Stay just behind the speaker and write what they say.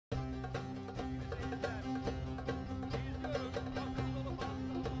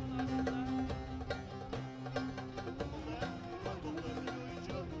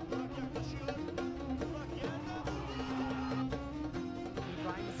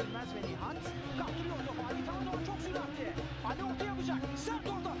Sürmez ve Nihat kaptırıyor topu. Ali Tanrıoğlu çok süratli. Ali orta yapacak. Sert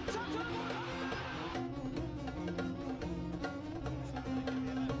orta. Sert orta.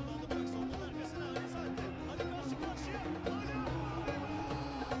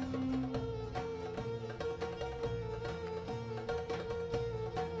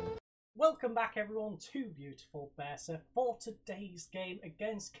 Welcome back everyone to beautiful Bursa for today's game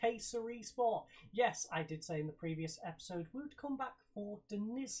against Kayserispor. Yes, I did say in the previous episode we would come back for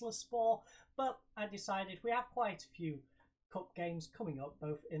Denizlispor, but I decided we have quite a few cup games coming up,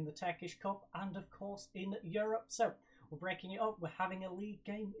 both in the Turkish Cup and of course in Europe. So we're breaking it up. We're having a league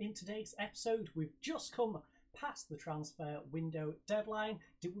game in today's episode. We've just come past the transfer window deadline.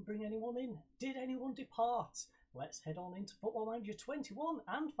 Did we bring anyone in? Did anyone depart? Let's head on into Football Manager 21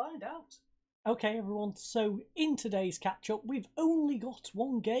 and find out. Okay everyone, so in today's catch-up we've only got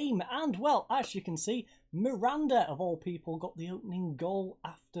one game and, well, as you can see, Miranda of all people got the opening goal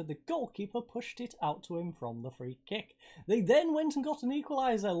after the goalkeeper pushed it out to him from the free kick. They then went and got an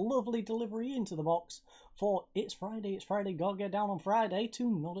equaliser, lovely delivery into the box for it's Friday, gotta get down on Friday to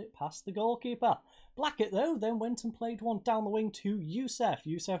nod it past the goalkeeper. Blackett though then went and played one down the wing to Youssef.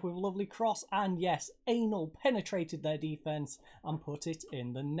 Youssef with a lovely cross, and yes, Anal penetrated their defence and put it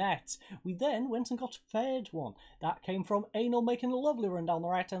in the net. We then went and got a third one. That came from Anal making a lovely run down the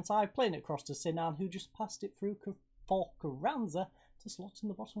right hand side, playing it across to Sinan, who just passed it through for Carranza to slot in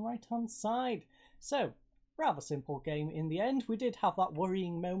the bottom right hand side. So, rather simple game in the end. We did have that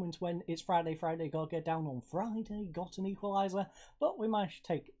worrying moment when it's Friday, gotta get down on Friday, got an equaliser, but we managed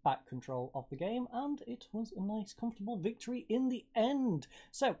to take back control of the game and it was a nice comfortable victory in the end.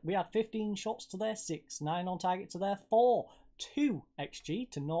 So we had 15 shots to their 6, 9 on target to their 4, 2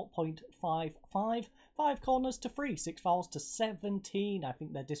 XG to 0.55, 5 corners to 3, 6 fouls to 17. I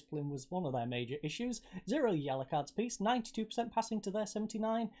think their discipline was one of their major issues. 0 yellow cards piece, 92% passing to their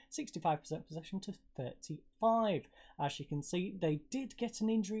 79, 65% possession to 35. As you can see, they did get an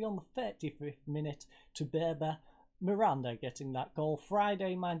injury on the 35th minute to Berber. Miranda getting that goal,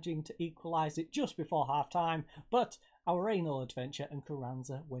 Friday managing to equalise it just before half-time, but our Anal adventure and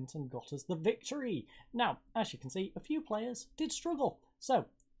Carranza went and got us the victory. Now, as you can see, a few players did struggle. So,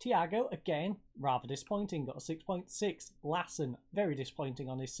 Thiago, again, rather disappointing, got a 6.6. Lassen, very disappointing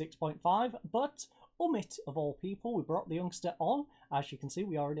on his 6.5. But Umit, of all people, we brought the youngster on. As you can see,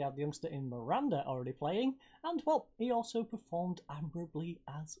 we already had the youngster in Miranda already playing. And, well, he also performed admirably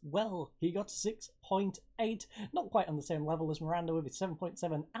as well. He got a 6.8. Not quite on the same level as Miranda with his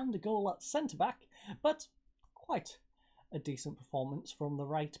 7.7 and a goal at centre-back. But quite a decent performance from the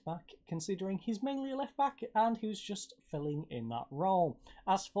right back, considering he's mainly a left back and he was just filling in that role.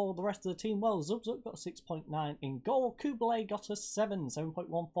 As for the rest of the team, well, Zubzuk got a 6.9 in goal, Kublai got a 7,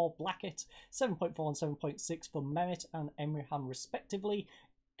 7.1 for Blackett, 7.4 and 7.6 for Mehmet and Emrehan respectively.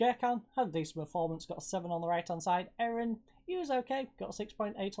 Gurkan had a decent performance, got a 7 on the right hand side. Aaron, he was okay, got a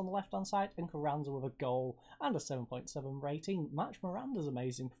 6.8 on the left hand side, and Carranza with a goal and a 7.7 rating. Match Miranda's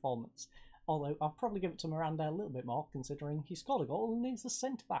amazing performance. Although I'll probably give it to Miranda a little bit more, considering he scored a goal and he's a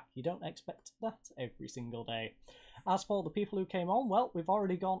centre-back. You don't expect that every single day. As for the people who came on, well, we've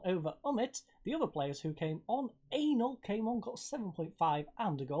already gone over Umit. The other players who came on, Anal came on, got 7.5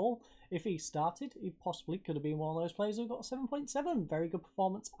 and a goal. If he started, he possibly could have been one of those players who got 7.7. Very good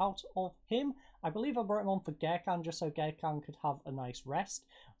performance out of him. I believe I brought him on for Gurkan just so Gurkan could have a nice rest.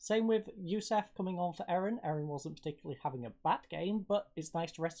 Same with Youssef coming on for Aaron. Aaron wasn't particularly having a bad game, but it's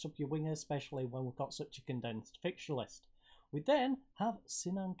nice to rest up your wingers, especially when we've got such a condensed fixture list. We then have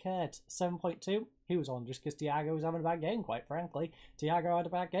Sinan Kert, 7.2. He was on just because Thiago was having a bad game, quite frankly. Thiago had a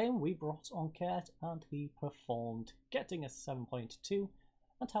bad game, we brought on Kert and he performed, getting a 7.2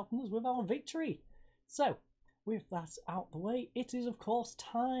 and helping us with our victory. So, with that out the way, it is of course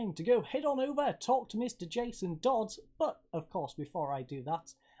time to go head on over, talk to Mr. Jason Dodds, but of course before I do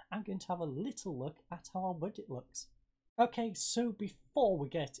that, I'm going to have a little look at how our budget looks. Okay, so before we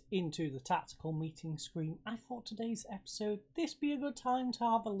get into the tactical meeting screen, I thought today's episode, this be a good time to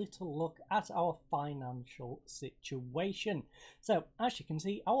have a little look at our financial situation. So, as you can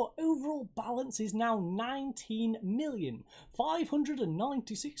see, our overall balance is now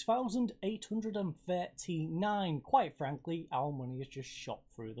 19,596,839. Quite frankly, our money has just shot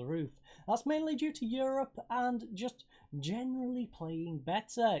through the roof. That's mainly due to Europe and just generally playing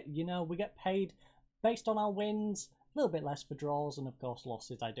better. You know, we get paid based on our wins, a little bit less for draws, and of course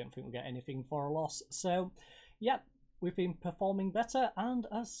losses. I don't think we'll get anything for a loss. So, yeah, we've been performing better, and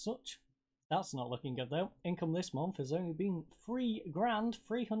as such, that's not looking good though. Income this month has only been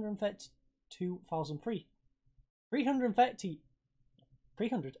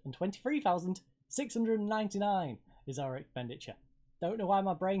 $323,699 is our expenditure. Don't know why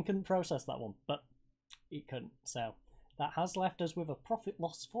my brain couldn't process that one, but it couldn't. So that has left us with a profit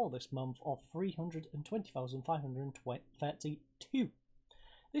loss for this month of 320,532.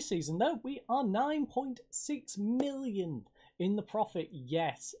 This season, though, we are 9.6 million in the profit.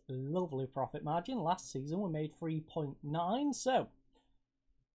 Yes, lovely profit margin. Last season we made 3.9, so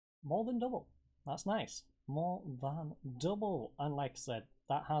more than double. That's nice. More than double. And like I said,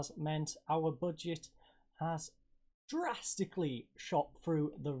 that has meant our budget has drastically shot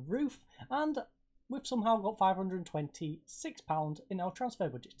through the roof, and we've somehow got £526 in our transfer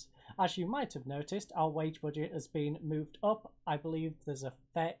budget. As you might have noticed, our wage budget has been moved up. I believe there's a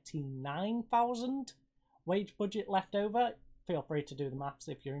 39,000 wage budget left over. Feel free to do the maths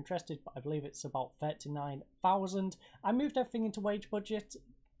if you're interested, but I believe it's about 39,000. I moved everything into wage budget.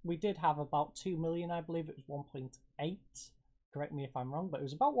 We did have about 2 million, I believe it was 1.8. Correct me if I'm wrong, but it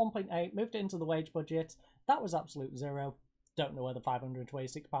was about 1.8. Moved it into the wage budget. That was absolute zero. Don't know where the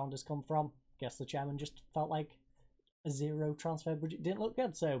 £526 has come from. Guess the chairman just felt like a zero transfer budget didn't look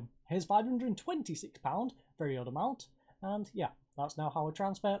good. So here's £526, very odd amount. And yeah, that's now our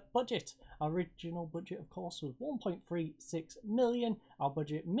transfer budget. Our original budget, of course, was 1.36 million. Our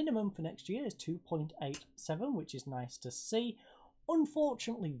budget minimum for next year is 2.87, which is nice to see.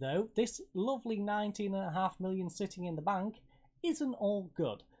 Unfortunately, though, this lovely 19.5 million sitting in the bank isn't all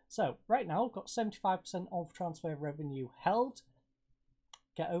good. So right now, I've got 75% of transfer revenue held.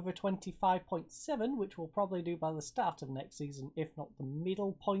 Get over 25.7, which we'll probably do by the start of next season, if not the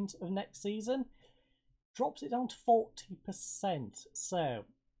middle point of next season. Drops it down to 40%. So,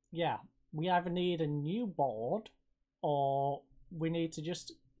 yeah, we either need a new board or we need to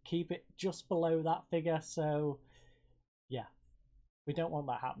just keep it just below that figure. So, yeah, we don't want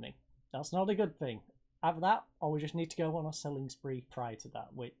that happening. That's not a good thing. Either that, or we just need to go on a selling spree prior to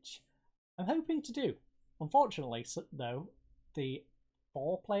that, which I'm hoping to do. Unfortunately, though, the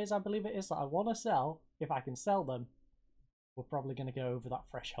 4 players, I believe it is, that I want to sell, if I can sell them, we're probably going to go over that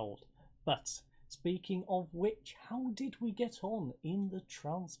threshold. But speaking of which, how did we get on in the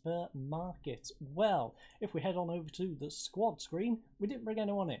transfer market? Well, if we head on over to the squad screen, we didn't bring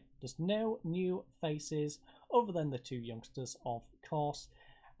anyone in. There's no new faces other than the 2 youngsters, of course.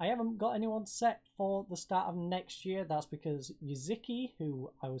 I haven't got anyone set for the start of next year. That's because Yaziki,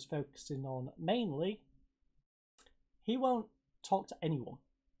 who I was focusing on mainly, he won't talk to anyone.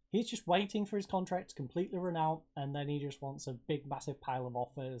 He's just waiting for his contract to completely run out, and then he just wants a big massive pile of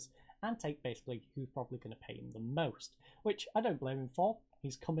offers and take basically who's probably going to pay him the most, which I don't blame him for.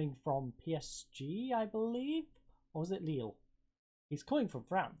 He's coming from PSG, I believe, or was it Lille? He's coming from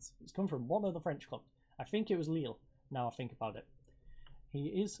France. He's come from one of the French clubs. I think it was Lille, now I think about it. He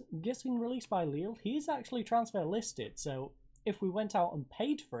is getting released by Lille. He is actually transfer listed, so if we went out and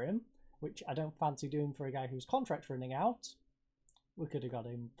paid for him, which I don't fancy doing for a guy whose contract's running out, we could have got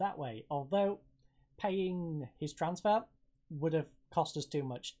him that way. Although paying his transfer would have cost us too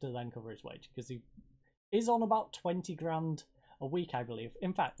much to then cover his wage, because he is on about 20 grand a week, I believe.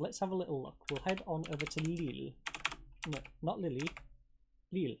 In fact, let's have a little look. We'll head on over to Lille. No, not Lily.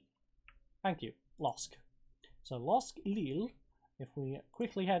 Lille. Thank you. LOSC. So LOSC, Lille. If we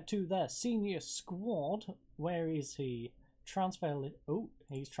quickly head to their senior squad, where is he? Oh,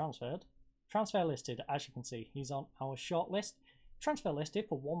 he's transferred. Transfer listed, as you can see. He's on our short list. Transfer listed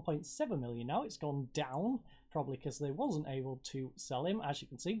for 1.7 million now. It's gone down, probably because they wasn't able to sell him. As you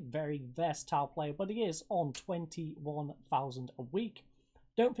can see, very versatile player, but he is on 21,000 a week.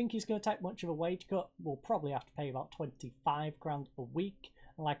 Don't think he's going to take much of a wage cut. We'll probably have to pay about 25 grand a week.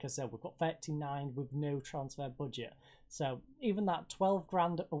 And like I said, we've got 39 with no transfer budget. So even that 12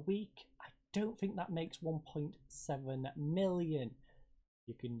 grand a week, I don't think that makes 1.7 million.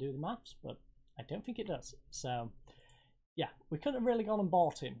 You can do the maths, but I don't think it does. So yeah, we couldn't have really gone and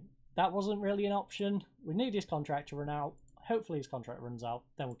bought him. That wasn't really an option. We need his contract to run out. Hopefully his contract runs out.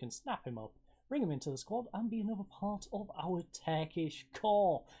 Then we can snap him up, bring him into the squad, and be another part of our Turkish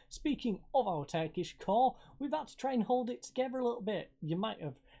core. Speaking of our Turkish core, we've had to try and hold it together a little bit. You might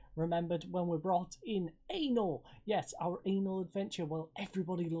have remembered when we brought in Anal. Yes, our Anal adventure. Well,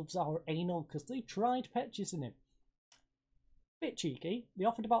 everybody loves our Anal because they tried purchasing him. Bit cheeky. They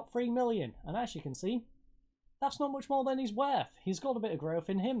offered about 3 million, and as you can see, that's not much more than he's worth. He's got a bit of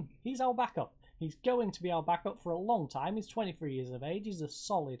growth in him. He's our backup. He's going to be our backup for a long time. He's 23 years of age. He's a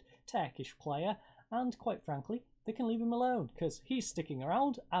solid Turkish player. And quite frankly, they can leave him alone because he's sticking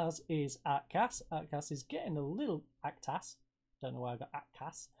around, as is Aktas. Aktas is getting a little... Aktas. Don't know why I got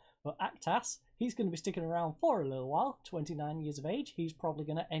Aktas. But Aktas, he's going to be sticking around for a little while. 29 years of age. He's probably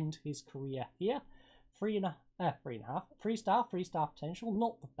going to end his career here. 3 star potential.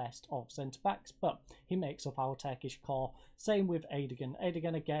 Not the best of centre backs, but he makes up our Turkish core. Same with Edigan.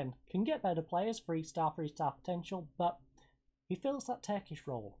 Edigan again can get better players, 3 star potential, but he fills that Turkish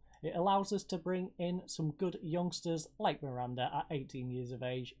role. It allows us to bring in some good youngsters like Miranda at 18 years of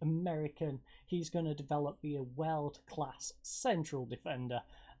age, American. He's going to develop, be a world-class central defender.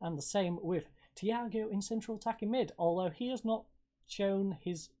 And the same with Thiago in central attacking mid, although he has not shown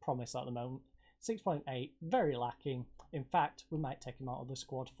his promise at the moment. 6.8, very lacking. In fact, we might take him out of the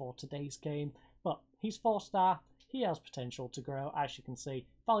squad for today's game, but he's 4 star. He has potential to grow, as you can see,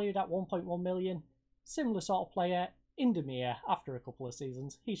 valued at 1.1 million. Similar sort of player. Indemir, after a couple of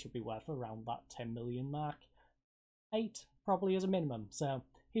seasons, he should be worth around that 10 million mark. 8 probably as a minimum, so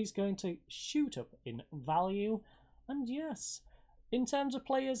he's going to shoot up in value. And yes, in terms of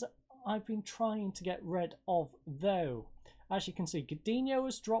players I've been trying to get rid of, though, as you can see, Godinho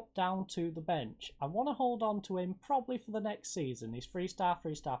has dropped down to the bench. I want to hold on to him probably for the next season. He's 3 star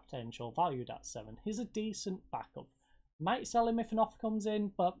potential, valued at 7. He's a decent backup. Might sell him if an offer comes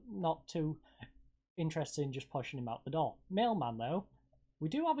in, but not too interested in just pushing him out the door. Mailman, though, we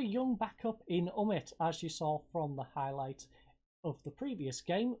do have a young backup in Umit, as you saw from the highlight of the previous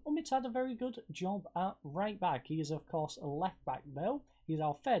game. Umit had a very good job at right back. He is, of course, a left back, though. He's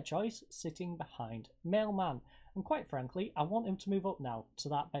our third choice, sitting behind Mailman. And quite frankly, I want him to move up now to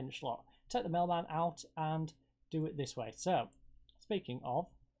that bench slot. Take the Mailman out and do it this way. So, speaking of,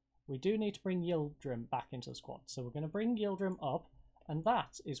 we do need to bring Yildirim back into the squad. So we're going to bring Yildirim up. And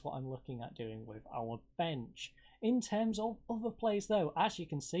that is what I'm looking at doing with our bench. In terms of other players, though, as you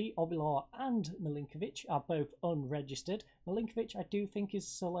can see, Obilor and Milinkovic are both unregistered. Milinkovic, I do think, is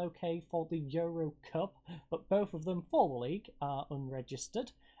still okay for the Euro Cup, but both of them for the league are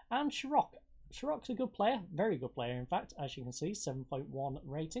unregistered. And Shirok. Shirok's a good player, very good player, in fact, as you can see, 7.1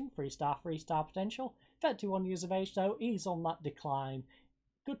 rating, 3 star potential. 31 years of age, though, he's on that decline.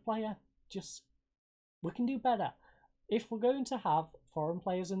 Good player, just we can do better. If we're going to have foreign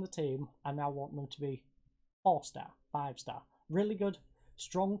players in the team, I now want them to be 4 star, 5 star. Really good,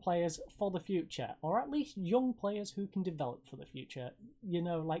 strong players for the future. Or at least young players who can develop for the future. You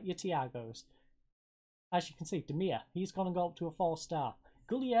know, like your Thiagos. As you can see, Demir, he's going to go up to a 4 star.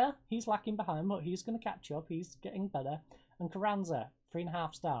 Gullier, he's lacking behind, but he's going to catch up. He's getting better. And Carranza,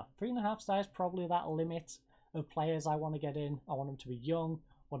 3.5 star. 3.5 star is probably that limit of players I want to get in. I want them to be young.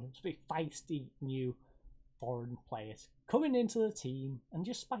 I want them to be feisty, new foreign players coming into the team and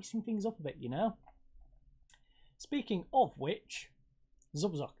just spicing things up a bit, you know. Speaking of which,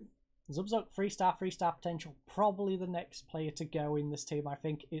 Zubzuk. Zubzuk, 3 star potential. Probably the next player to go in this team. I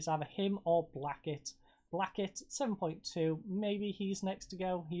think it's either him or Blackett. Blackett, 7.2. Maybe he's next to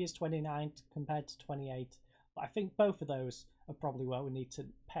go. He is 29 compared to 28. But I think both of those are probably where we need to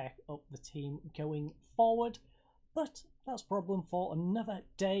pack up the team going forward. But that's a problem for another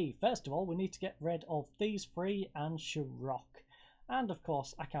day. First of all, we need to get rid of these 3 and Shirok. And of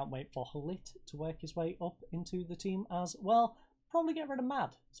course, I can't wait for Halit to work his way up into the team as well. Probably get rid of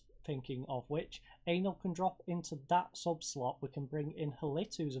Mad, thinking of which. Anil can drop into that sub slot. We can bring in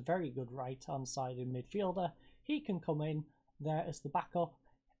Halit, who's a very good right-hand sided midfielder. He can come in there as the backup.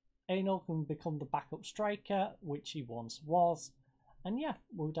 Anil can become the backup striker, which he once was. And yeah,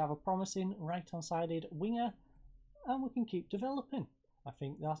 we would have a promising right-hand sided winger. And we can keep developing. I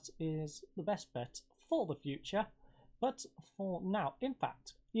think that is the best bet for the future. But for now, in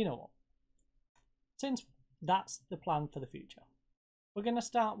fact, you know what? Since that's the plan for the future, we're going to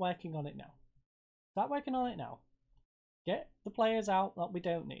start working on it now. Get the players out that we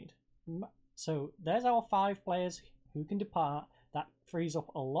don't need. So there's our 5 players who can depart. That frees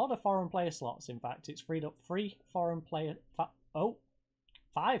up a lot of foreign player slots. In fact, it's freed up 5 foreign player slots.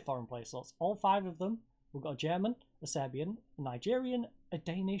 All 5 of them. We've got a German, a Serbian, a Nigerian, a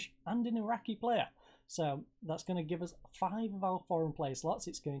Danish, and an Iraqi player. So that's going to give us 5 of our foreign player slots.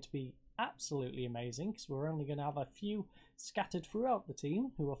 It's going to be absolutely amazing because we're only going to have a few scattered throughout the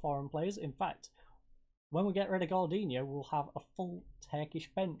team who are foreign players. In fact, when we get rid of Gordinho, we'll have a full Turkish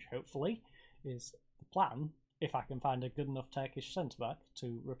bench, hopefully, is the plan, if I can find a good enough Turkish centre-back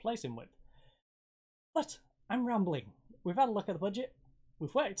to replace him with. But I'm rambling. We've had a look at the budget.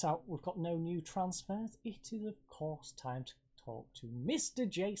 We've worked out we've got no new transfers. It is, of course, time to talk to Mr.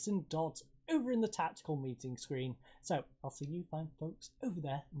 Jason Dodds over in the tactical meeting screen. So I'll see you fine folks over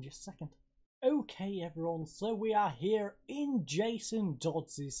there in just a second. Okay, everyone, so we are here in Jason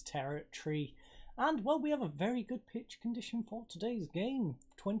Dodds' territory. And, well, we have a very good pitch condition for today's game.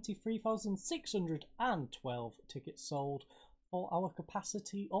 23,612 tickets sold for our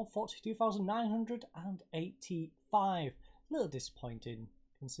capacity of 42,985. A little disappointing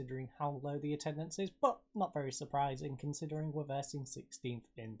considering how low the attendance is, but not very surprising considering we're versing 16th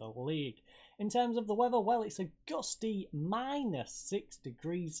in the league. In terms of the weather, well, it's a gusty -6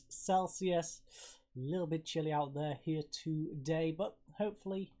 degrees Celsius. A little bit chilly out there here today, but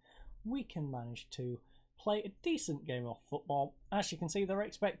hopefully we can manage to play a decent game of football. As you can see, they're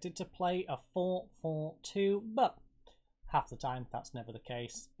expected to play a 4-4-2, but half the time that's never the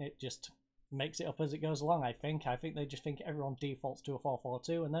case. It just makes it up as it goes along, I think. I think they just think everyone defaults to a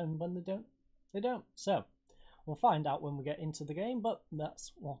 4-4-2, and then when they don't, they don't. So we'll find out when we get into the game, but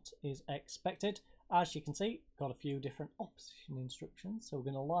that's what is expected. As you can see, got a few different opposition instructions, so we're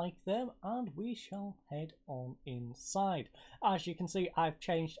going to like them, and we shall head on inside. As you can see, I've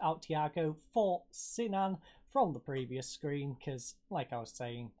changed out Thiago for Sinan from the previous screen, because, like I was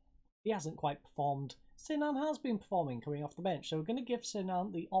saying, he hasn't quite performed. Sinan has been performing coming off the bench, so we're going to give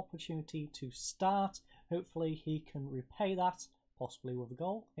Sinan the opportunity to start. Hopefully he can repay that, possibly with a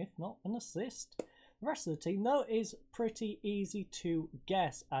goal, if not an assist. The rest of the team, though, is pretty easy to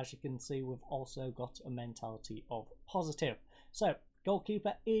guess. As you can see, we've also got a mentality of positive. So,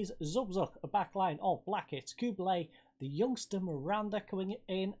 goalkeeper is Zubzuk, a backline of Blackett, Kublai, the youngster Miranda coming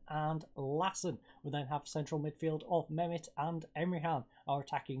in, and Lassen. We then have central midfield of Mehmet and Emrihan. Our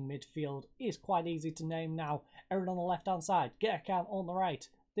attacking midfield is quite easy to name now. Aaron on the left-hand side, Gerkan on the right.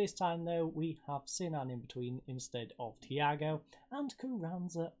 This time, though, we have Sinan in between instead of Thiago, and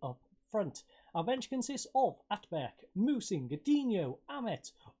Carranza up front. Our bench consists of Atberk, Musin, Godinho,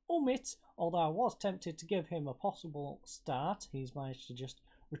 Ahmet, Umit, although I was tempted to give him a possible start. He's managed to just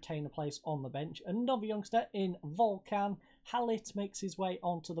retain a place on the bench. Another youngster in Volkan. Halit makes his way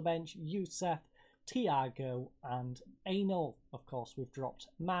onto the bench. Youssef, Thiago and Anal. Of course, we've dropped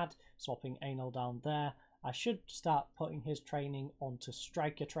Mad, swapping Anal down there. I should start putting his training onto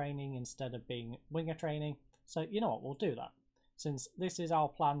striker training instead of being winger training. So, you know what, we'll do that, since this is our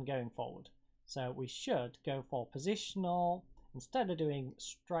plan going forward. So we should go for positional instead of doing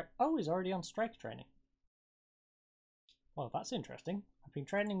strike. Oh, he's already on striker training. Well, that's interesting. I've been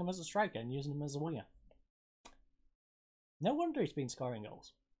training him as a striker and using him as a winger. No wonder he's been scoring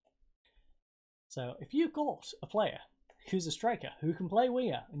goals. So if you've got a player who's a striker who can play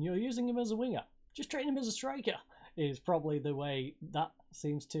winger and you're using him as a winger, just train him as a striker is probably the way that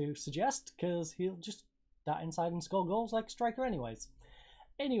seems to suggest, because he'll just that inside and score goals like a striker anyways.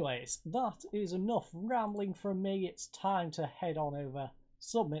 Anyways, that is enough rambling from me. It's time to head on over,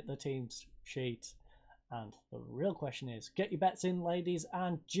 submit the team's sheet, and the real question is, get your bets in, ladies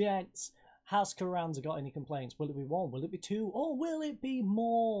and gents. Has Carranza got any complaints? Will it be 1? Will it be 2? Or will it be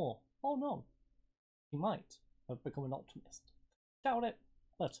more? Or none? He might have become an optimist. Doubt it,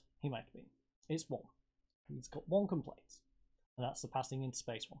 but he might have been. It's 1. He's got 1 complaint, and that's the passing into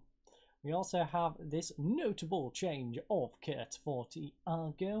space one. We also have this notable change of kit for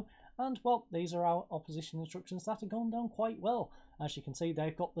Thiago, and well, these are our opposition instructions that have gone down quite well. As you can see,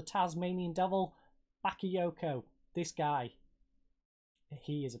 they've got the Tasmanian Devil, Bakayoko. This guy,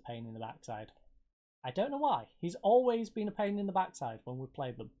 he is a pain in the backside. I don't know why. He's always been a pain in the backside when we've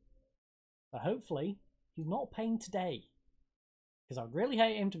played them. But hopefully, he's not a pain today, because I'd really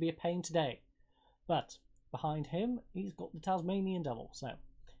hate him to be a pain today. But behind him, he's got the Tasmanian Devil, so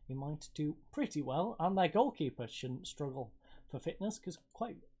he might do pretty well, and their goalkeeper shouldn't struggle for fitness, because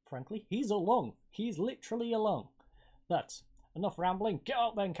quite frankly, he's a lung. He's literally a lung. But enough rambling. Get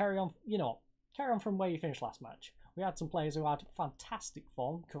up there and carry on. You know, carry on from where you finished last match. We had some players who had fantastic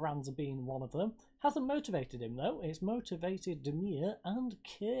form, Carranza being one of them. Hasn't motivated him though. It's motivated Demir and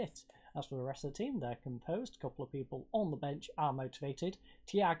Kurt. As for the rest of the team, they're composed. A couple of people on the bench are motivated.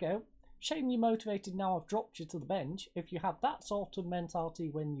 Thiago, shame you're motivated now I've dropped you to the bench. If you had that sort of mentality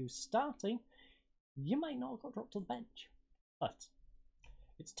when you starting, you might not have got dropped to the bench. But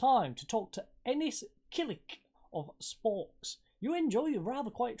it's time to talk to Enis Kilik of Sporks. You enjoy your rather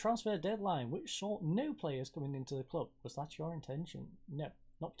quiet transfer deadline, which saw no players coming into the club. Was that your intention? No,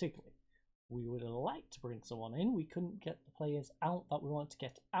 not particularly. We would have liked to bring someone in. We couldn't get the players out that we wanted to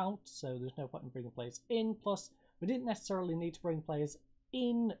get out, so there's no point in bringing players in. Plus, we didn't necessarily need to bring players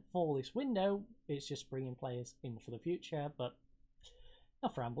in for this window. It's just bringing players in for the future, but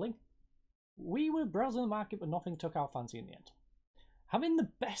enough rambling. We were browsing the market, but nothing took our fancy in the end. Having the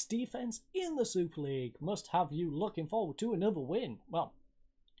best defence in the Super League must have you looking forward to another win. Well,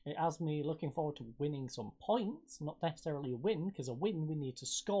 it has me looking forward to winning some points, not necessarily a win, because a win we need to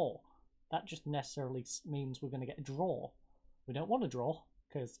score. That just necessarily means we're going to get a draw. We don't want a draw,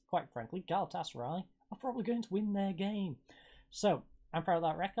 because quite frankly, Galatasaray are probably going to win their game. So, I'm proud of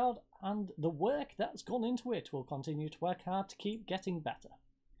that record, and the work that's gone into it will continue to work hard to keep getting better.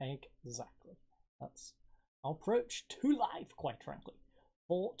 Exactly. That's our approach to life, quite frankly.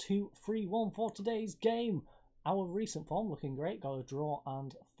 4-2-3-1 for today's game. Our recent form looking great, got a draw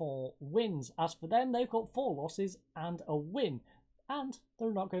and 4 wins. As for them, they've got 4 losses and a win. And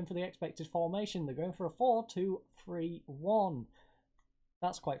they're not going for the expected formation, they're going for a 4-2-3-1.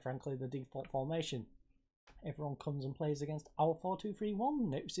 That's quite frankly the default formation. Everyone comes and plays against our 4-2-3-1,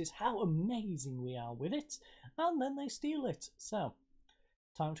 notices how amazing we are with it, and then they steal it. So,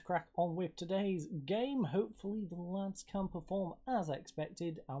 time to crack on with today's game. Hopefully the lads can perform as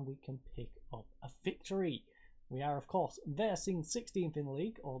expected and we can pick up a victory. We are, of course, versing 16th in the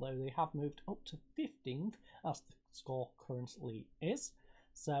league, although they have moved up to 15th as the score currently is.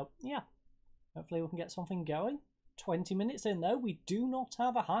 So, yeah, hopefully we can get something going. 20 minutes in, though, we do not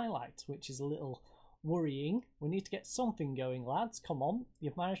have a highlight, which is a little worrying. We need to get something going, lads. Come on,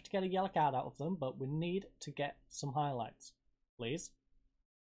 you've managed to get a yellow card out of them, but we need to get some highlights. Please.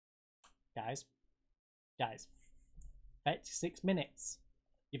 Guys. 36 minutes.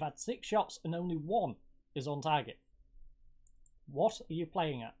 You've had 6 shots and only 1 is on target. What are you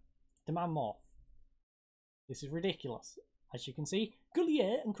playing at? Demand more. This is ridiculous. As you can see,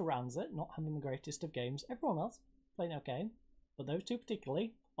 Gullier and Carranza not having the greatest of games. Everyone else playing okay, but those two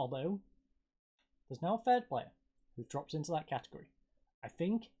particularly, although there's now a third player who drops into that category. I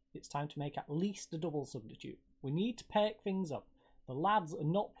think it's time to make at least a double substitute. We need to perk things up. The lads are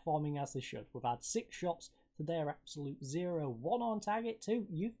not performing as they should. We've had 6 shots to their absolute 0. 1 on target, 2,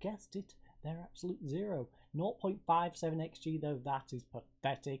 you've guessed it, their absolute 0. 0.57 XG though, that is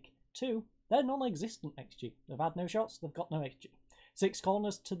pathetic. 2, they're non-existent XG. They've had no shots, they've got no XG. 6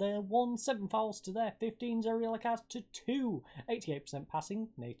 corners to their 1, 7 fouls to their 15, 0 yellow cards to 2. 88% passing,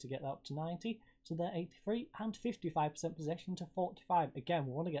 need to get that up to 90, to their 83, and 55% possession to 45. Again,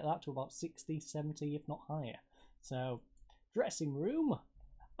 we want to get that to about 60, 70, if not higher. So, dressing room.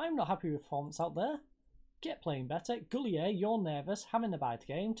 I'm not happy with performance out there. Get playing better. Gullier, you're nervous, having a bad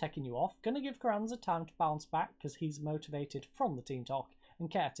game, taking you off. Gonna give Carranza time to bounce back because he's motivated from the team talk.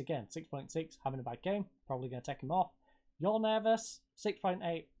 And Kert, again, 6.6, having a bad game, probably going to take him off. You're nervous,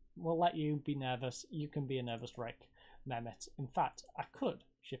 6.8, we'll let you be nervous. You can be a nervous wreck, Mehmet. In fact, I could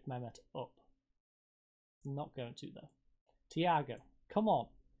shift Mehmet up. I'm not going to, though. Thiago, come on.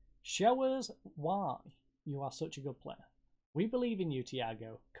 Show us why you are such a good player. We believe in you,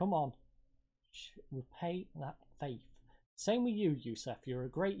 Thiago. Come on. Repay that faith. Same with you, Youssef. You're a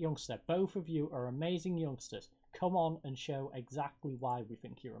great youngster. Both of you are amazing youngsters. Come on and show exactly why we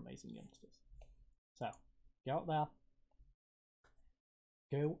think you're amazing youngsters. So, go out there.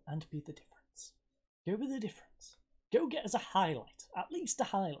 Go and be the difference. Go be the difference. Go get us a highlight. At least a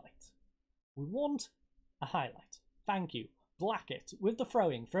highlight. We want a highlight. Thank you. Blackett with the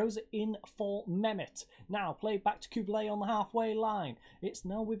throwing. Throws it in for Mehmet. Now played back to Kublai on the halfway line. It's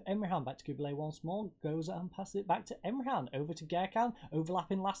now with Emrehan. Back to Kublai once more. Goes and passes it back to Emrehan. Over to Gerkan.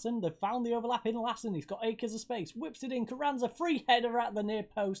 Overlapping Lassen. They've found the overlapping Lassen. He's got acres of space. Whips it in. Carranza. Free header at the near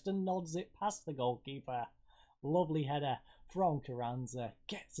post and nods it past the goalkeeper. Lovely header from Carranza.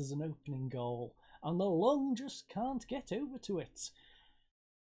 Gets us an opening goal. And the lung just can't get over to it.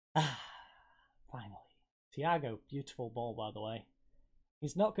 Finally. Thiago, beautiful ball by the way.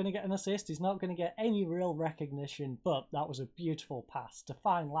 He's not going to get an assist, he's not going to get any real recognition, but that was a beautiful pass to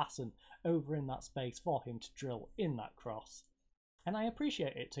find Lassen over in that space for him to drill in that cross. And I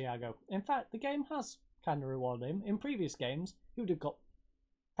appreciate it, Thiago. In fact, the game has kind of rewarded him. In previous games, he would have got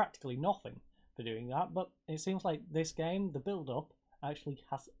practically nothing for doing that, but it seems like this game, the build-up, actually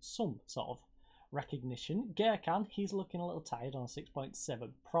has some sort of recognition. Gerkan, he's looking a little tired on 6.7.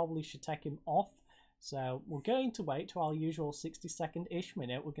 Probably should take him off. So we're going to wait to our usual 62nd-ish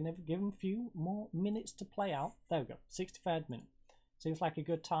minute. We're going to give him a few more minutes to play out. There we go, 63rd minute. Seems like a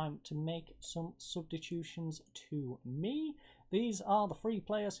good time to make some substitutions to me. These are the 3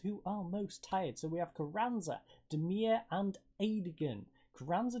 players who are most tired. So we have Carranza, Demir and Adigan.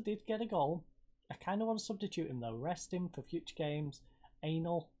 Carranza did get a goal. I kind of want to substitute him though. Rest him for future games.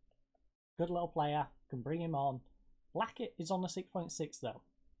 Anal, good little player. Can bring him on. Blackett is on a 6.6 though.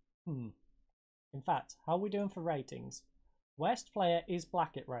 In fact, how are we doing for ratings? Worst player is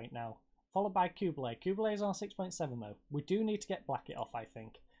Blackett right now, followed by Kublai. Kublai is on 6.7 though. We do need to get Blackett off, I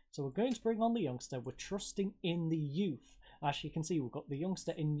think. So we're going to bring on the youngster. We're trusting in the youth. As you can see, we've got the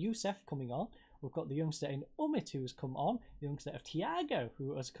youngster in Youssef coming on. We've got the youngster in Umit who has come on. The youngster of Thiago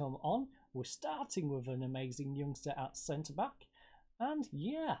who has come on. We're starting with an amazing youngster at centre-back. And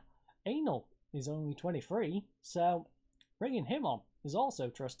yeah, Anal is only 23. So bringing him on is also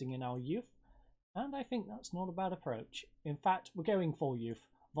trusting in our youth. And I think that's not a bad approach. In fact, we're going full youth.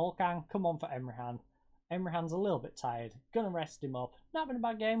 Volkan, come on for Emrehan. Emrehan's a little bit tired. Gonna rest him up. Not been a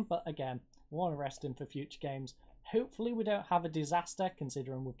bad game, but again, we want to rest him for future games. Hopefully we don't have a disaster,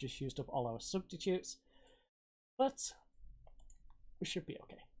 considering we've just used up all our substitutes. But we should be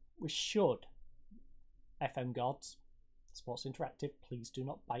okay. We should. FM Gods, Sports Interactive, please do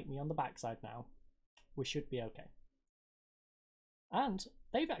not bite me on the backside now. We should be okay. And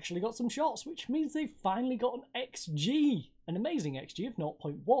they've actually got some shots, which means they've finally got an XG. An amazing XG of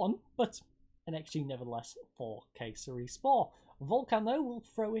 0.1, but an XG nevertheless for Kayserispor. Volkan, though, will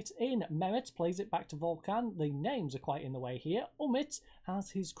throw it in. Mehmet plays it back to Volkan. The names are quite in the way here. Umit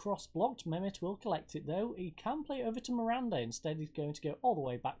has his cross blocked. Mehmet will collect it, though. He can play it over to Miranda. Instead, he's going to go all the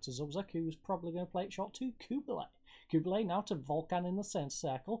way back to Zubzak, who's probably going to play it short to Kubilay. Kubilay now to Volkan in the centre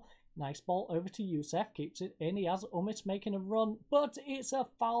circle. Nice ball over to Yusuf. Keeps it in. He has Umit making a run, but it's a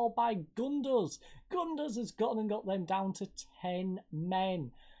foul by Gunduz. Gunduz has gone and got them down to 10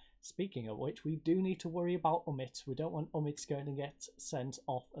 men. Speaking of which, we do need to worry about Umit. We don't want Umit going to get sent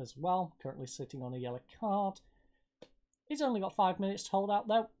off as well. Currently sitting on a yellow card. He's only got 5 minutes to hold out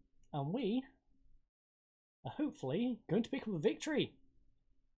though. And we are hopefully going to pick up a victory.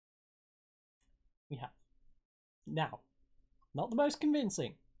 We have. Now, not the most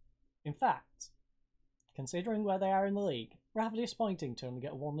convincing. In fact, considering where they are in the league, rather disappointing to only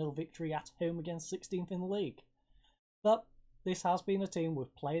get a 1-0 victory at home against 16th in the league. But this has been a team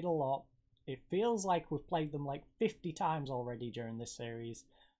we've played a lot. It feels like we've played them like 50 times already during this series.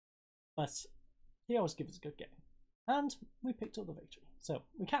 But they always give us a good game. And we picked up the victory. So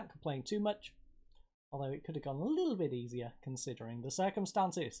we can't complain too much. Although it could have gone a little bit easier considering the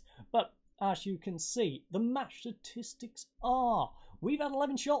circumstances. But as you can see, the match statistics are... We've had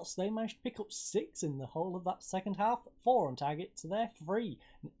 11 shots. They managed to pick up 6 in the whole of that second half. 4 on target to their 3.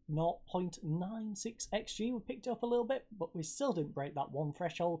 0.96 XG. We picked up a little bit, but we still didn't break that 1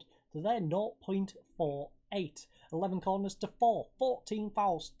 threshold to their 0.48. 11 corners to 4. 14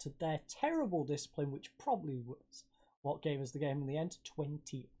 fouls to their terrible discipline, which probably was what gave us the game in the end.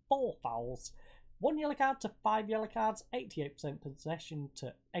 24 fouls. 1 yellow card to 5 yellow cards. 88% possession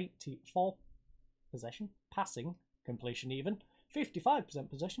to 84 possession. Passing. Completion even. 55%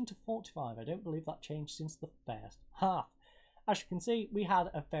 possession to 45. I don't believe that changed since the first half. As you can see, we had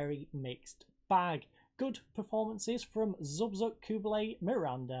a very mixed bag. Good performances from Zubzuk, Kubilay,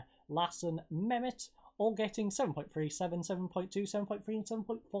 Miranda, Lassen, Mehmet, all getting 7.3, 7, 7.2, 7.3 and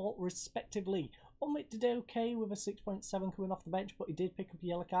 7.4 respectively. Umit did okay with a 6.7 coming off the bench, but he did pick up a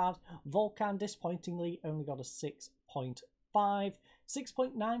yellow card. Volkan, disappointingly, only got a 6.5.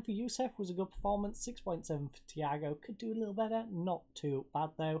 6.9 for Yusuf was a good performance. 6.7 for Thiago. Could do a little better. Not too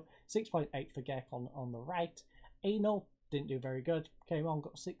bad though. 6.8 for Gek on the right. Anal didn't do very good. Came on,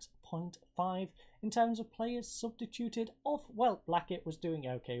 got 6.5. In terms of players substituted off, well, Blackett was doing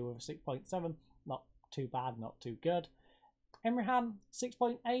okay with a 6.7. Not too bad, not too good. Emraham,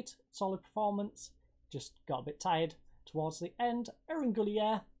 6.8. Solid performance. Just got a bit tired towards the end. Erin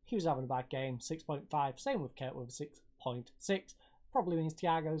Gullier, he was having a bad game. 6.5. Same with Kurt with a 6.6. Probably means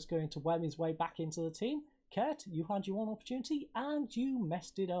Thiago's going to worm his way back into the team. Kurt, you had your one opportunity and you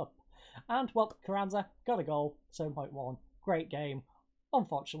messed it up. And, well, Carranza got a goal, 7.1. Great game.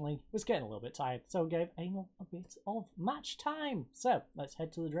 Unfortunately, was getting a little bit tired, so gave Anal a bit of match time. So, let's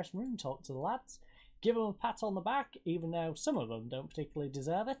head to the dressing room, talk to the lads, give them a pat on the back, even though some of them don't particularly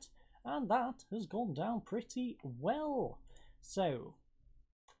deserve it. And that has gone down pretty well. So,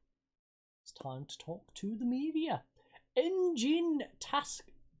 it's time to talk to the media. Engin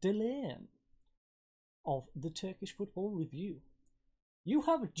Taskdelen of the Turkish Football Review. You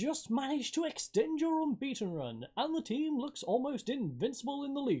have just managed to extend your unbeaten run, and the team looks almost invincible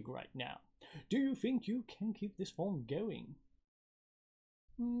in the league right now. Do you think you can keep this form going?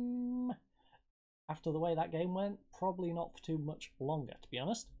 After the way that game went, probably not for too much longer, to be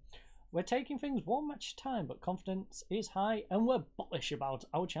honest. We're taking things one match at a time, but confidence is high, and we're bullish about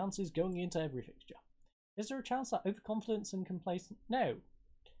our chances going into every fixture. Is there a chance that overconfidence and complacent? No.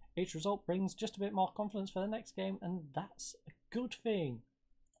 Each result brings just a bit more confidence for the next game, and that's a good thing.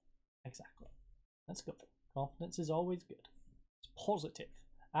 Exactly. That's a good thing. Confidence is always good. It's positive.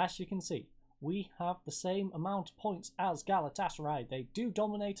 As you can see, we have the same amount of points as Galatasaray. They do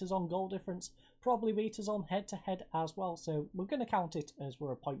dominate us on goal difference, probably beat us on head-to-head as well, so we're going to count it as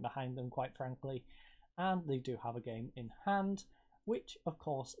we're a point behind them, quite frankly. And they do have a game in hand, which, of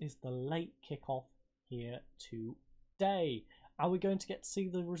course, is the late kickoff here today. Are we going to get to see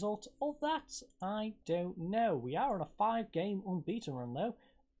the result of that? I don't know. We are on a 5-game unbeaten run though.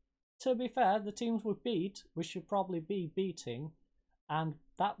 To be fair, the teams we beat, we should probably be beating, and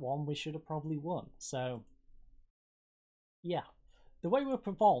that one we should have probably won. So, yeah, the way we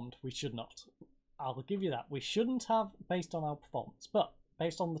performed, we should not. I'll give you that. We shouldn't have based on our performance, but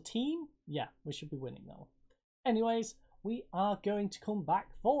based on the team, yeah, we should be winning though. Anyways, we are going to come back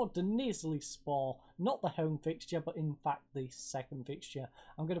for Denizlispor, not the home fixture, but in fact the second fixture.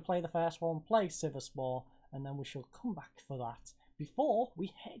 I'm going to play the first one, play Sivasspor, and then we shall come back for that before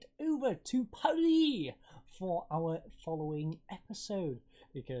we head over to Paris for our following episode,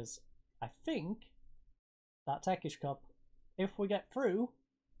 because I think that Turkish Cup, if we get through,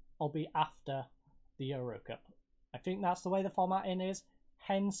 will be after the Euro Cup. I think that's the way the formatting is,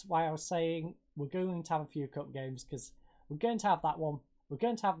 hence why I was saying we're going to have a few cup games, because we're going to have that one, we're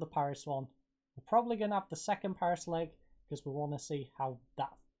going to have the Paris one, we're probably going to have the second Paris leg, because we want to see how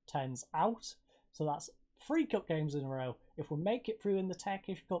that turns out. So that's 3 cup games in a row. If we make it through in the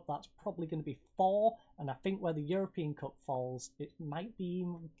Turkish Cup, that's probably going to be 4, and I think where the European Cup falls, it might be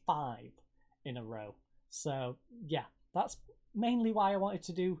even 5 in a row. So yeah, that's mainly why I wanted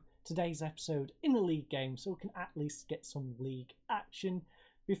to do today's episode in a league game, so we can at least get some league action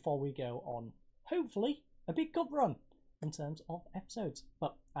before we go on, hopefully, a big cup run in terms of episodes.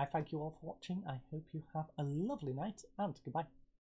 But I thank you all for watching. I hope you have a lovely night, and goodbye.